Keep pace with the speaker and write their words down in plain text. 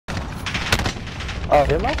Oh,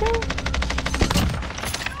 hit my phone?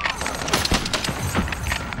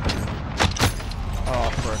 Oh,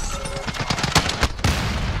 frick.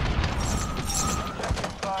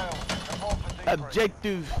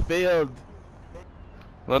 Objective failed.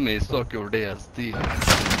 Let me suck your DSD.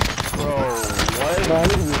 Bro, what? No,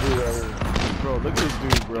 look at this dude right here. Bro, look at this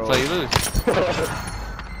dude, bro. That's how you lose.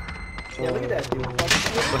 Yeah, look at that dude.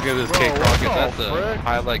 Look at this Bro, cake what rocket. the That's a frick?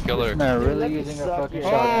 highlight killer. Man, Dude, really let me using a suck fucking your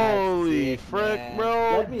shotgun? Holy dick, frick, man.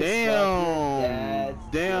 bro. Let me suck your Damn. dad's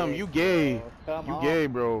Damn, dick, you gay. bro. Come You on. gay,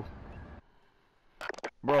 bro.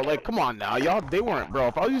 Bro, like, come on now. Y'all, they weren't, bro.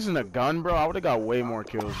 If I was using a gun, bro, I would have got way more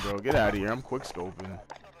kills, bro. Get out of here. I'm quick scoping.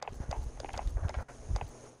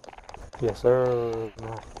 Yes, sir.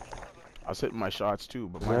 No. I was hitting my shots too,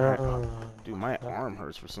 but dude, my arm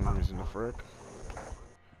hurts for some reason. The frick.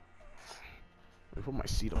 Let me put my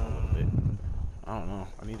seat up a little bit. I don't know.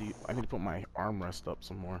 I need to put my armrest up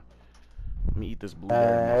some more. Let me eat this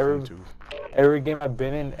blueberry muffin too. Every game I've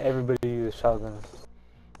been in, everybody uses shotguns.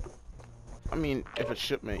 I mean, if it's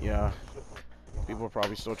shipment, yeah. People are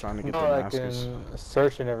probably still trying to get No, their like maskers. in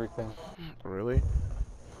search and everything. Really?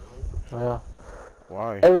 Yeah.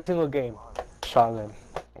 Why? Every single game, shotgun.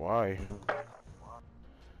 Why? I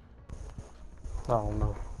don't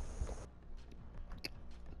know.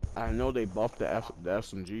 I know they buffed the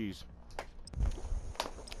SMGs.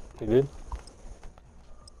 They did?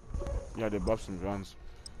 Yeah, they buffed some guns.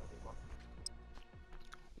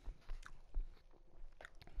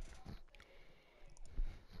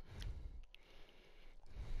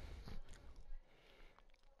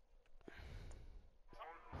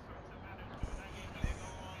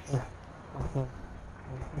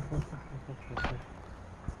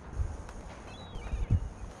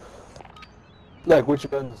 Like which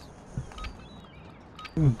guns?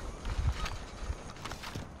 Team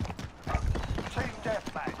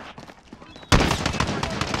deathmatch.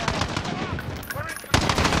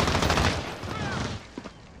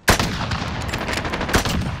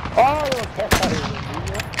 Oh, okay.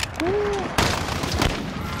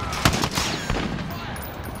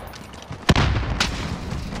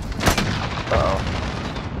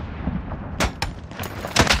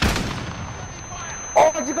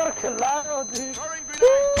 Oh, you got a collateral, dude. Throwing grenade.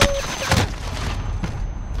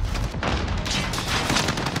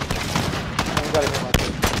 I gotta hit my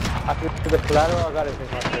face. After the collateral, I gotta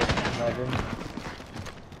hit my face. Imagine.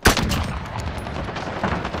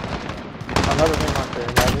 Another hit my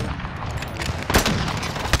face. Imagine.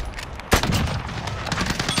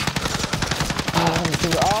 I'm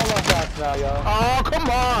seeing all my shots now, y'all. Oh, come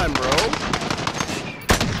on, bro.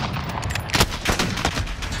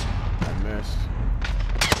 I missed.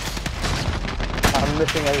 I'm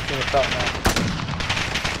missing every single shot now.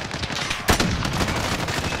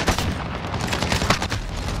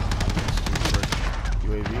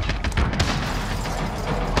 UAV.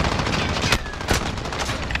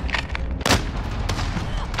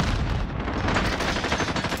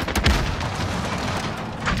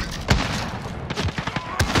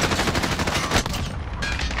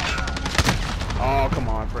 Oh, come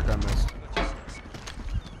on, frick, I missed.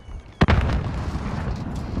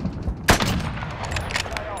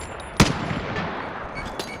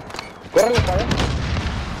 Córrele para allá.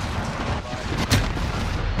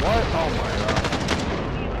 What? Oh my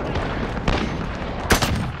god.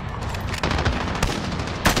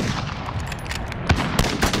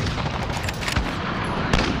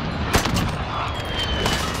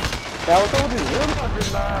 That was all these real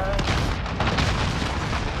fucking knives.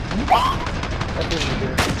 That didn't do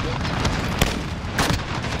it.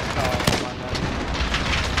 Oh my god.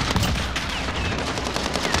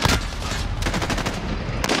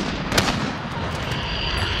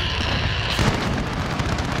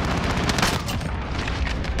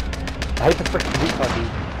 I hate the freaking recon,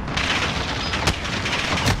 dude.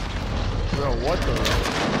 Bro, what the?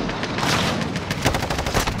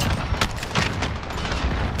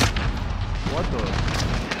 What the?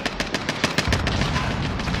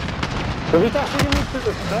 So he's not shooting me through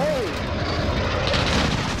the face.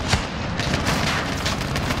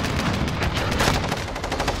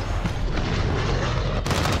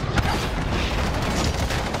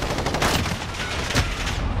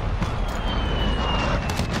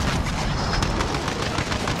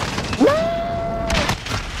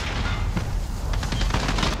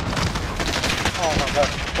 Oh my god,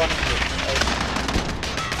 funny.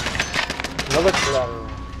 Another collateral.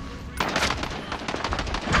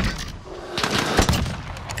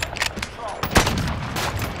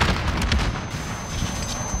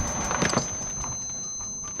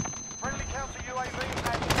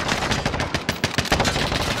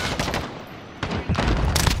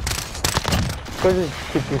 Cause this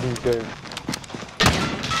kid thinks he's good.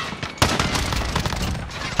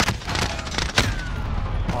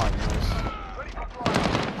 Oh, I missed.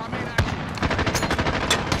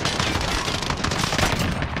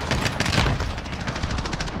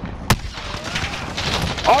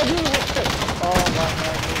 Oh, dude, what's this? Oh, my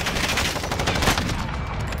God.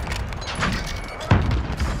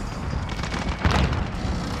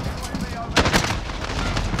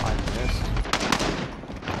 I missed.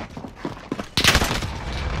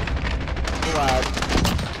 Glad.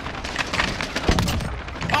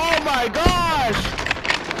 Oh my gosh!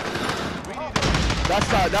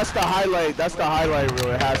 That's the highlight. That's the highlight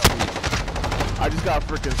reel. It has to be. I just got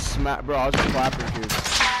freaking smacked, bro. I was just clapping, kids.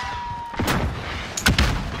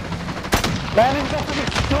 Man, he's got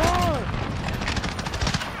freaking score!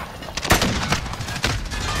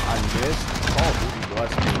 I missed. Call of Duty,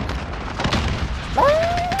 bless me.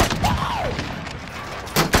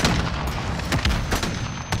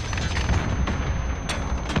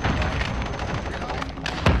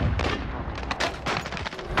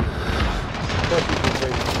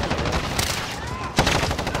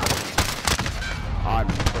 I'm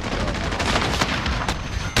fucked up.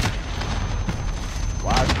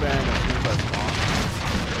 Last bang as soon as I spawn.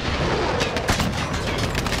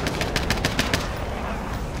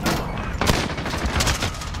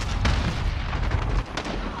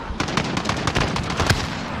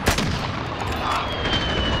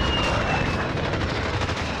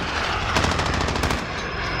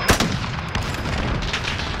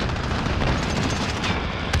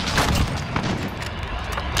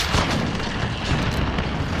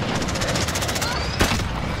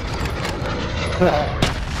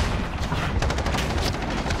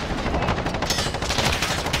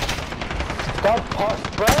 Stop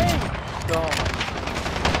spraying! No.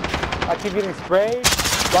 I keep getting sprayed.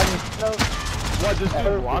 Blocking snow. What, this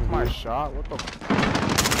dude blocked my shot? What the f?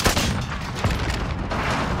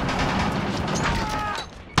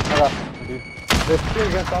 Hold up, dude. There's 3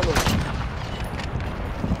 against all of them.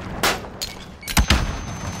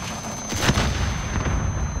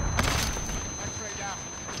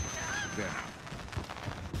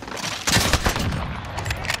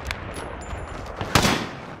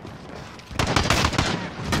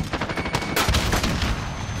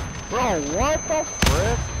 Bro, what the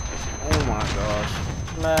frick? Oh my gosh.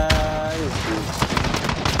 Nah, he's good.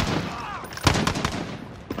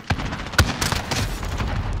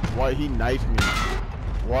 What? He knifed me.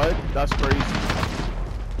 What? That's crazy.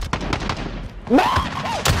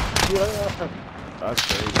 Yeah. That's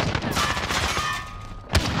crazy.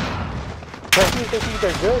 But he thinks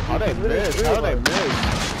they're good. How they miss? How they miss?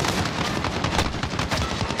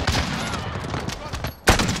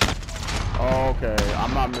 Oh, okay,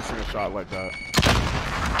 I'm not missing a shot like that.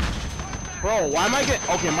 Bro, why am I getting...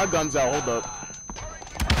 Okay, my gun's out. Hold up.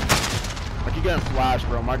 I keep getting flashed,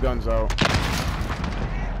 bro. My gun's out.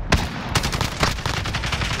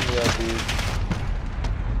 Yeah, dude.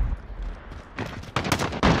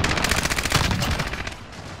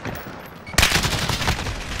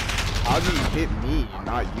 How did he hit me,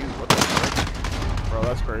 not you? What the frick? Bro,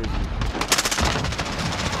 that's crazy.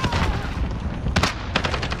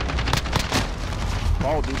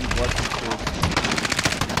 Call of Duty bless these kids.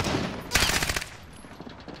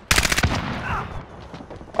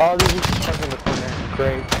 Oh, dude, he's stuck in the corner.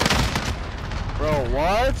 Great. Bro,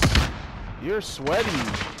 what? You're sweaty.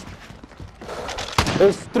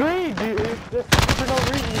 There's 3, dude. There's for no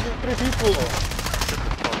reason. There's 3 people.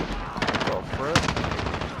 Bro, frick.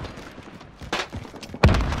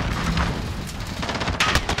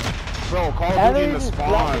 Bro, Call of Duty in the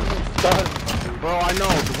spawns. Bro, I know.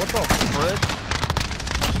 What the frick?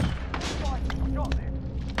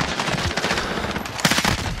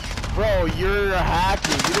 Bro, you're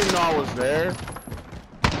hacking. You didn't know I was there.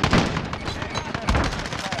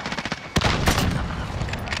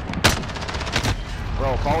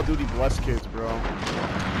 Bro, Call of Duty bless kids, bro.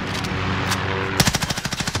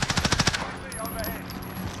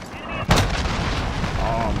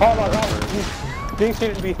 Oh my god, things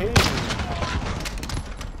shouldn't be hitting me.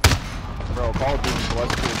 Bro, Call of Duty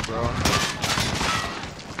bless kids, bro.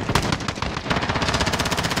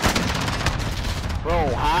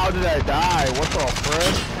 Bro, how did I die? What the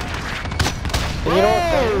frick? Bro,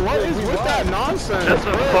 what is with that nonsense? Shut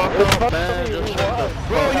the fuck up, man. Just shut the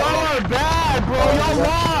Bro, y'all are bad, bro. Y'all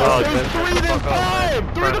lost. There's 3 to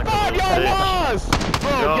 5. 3 to 5, y'all lost.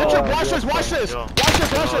 Bro, get your watch this. Watch this. Watch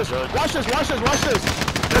this. Watch this. Watch this. Watch this. Watch this.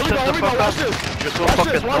 Here we go. Here we go. Watch this. You're so Watch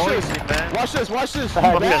this. fucking Watch this. noisy, man. Watch this. Watch this. You're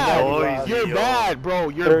Fucking bad. noisy, You're yo. bad, bro.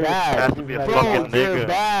 You're bad. Has to be a Bro, fucking you're nigga.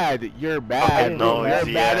 bad. You're bad. Fucking You're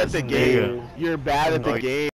noisy bad at ass the nigga. game. You're bad at the Like- game.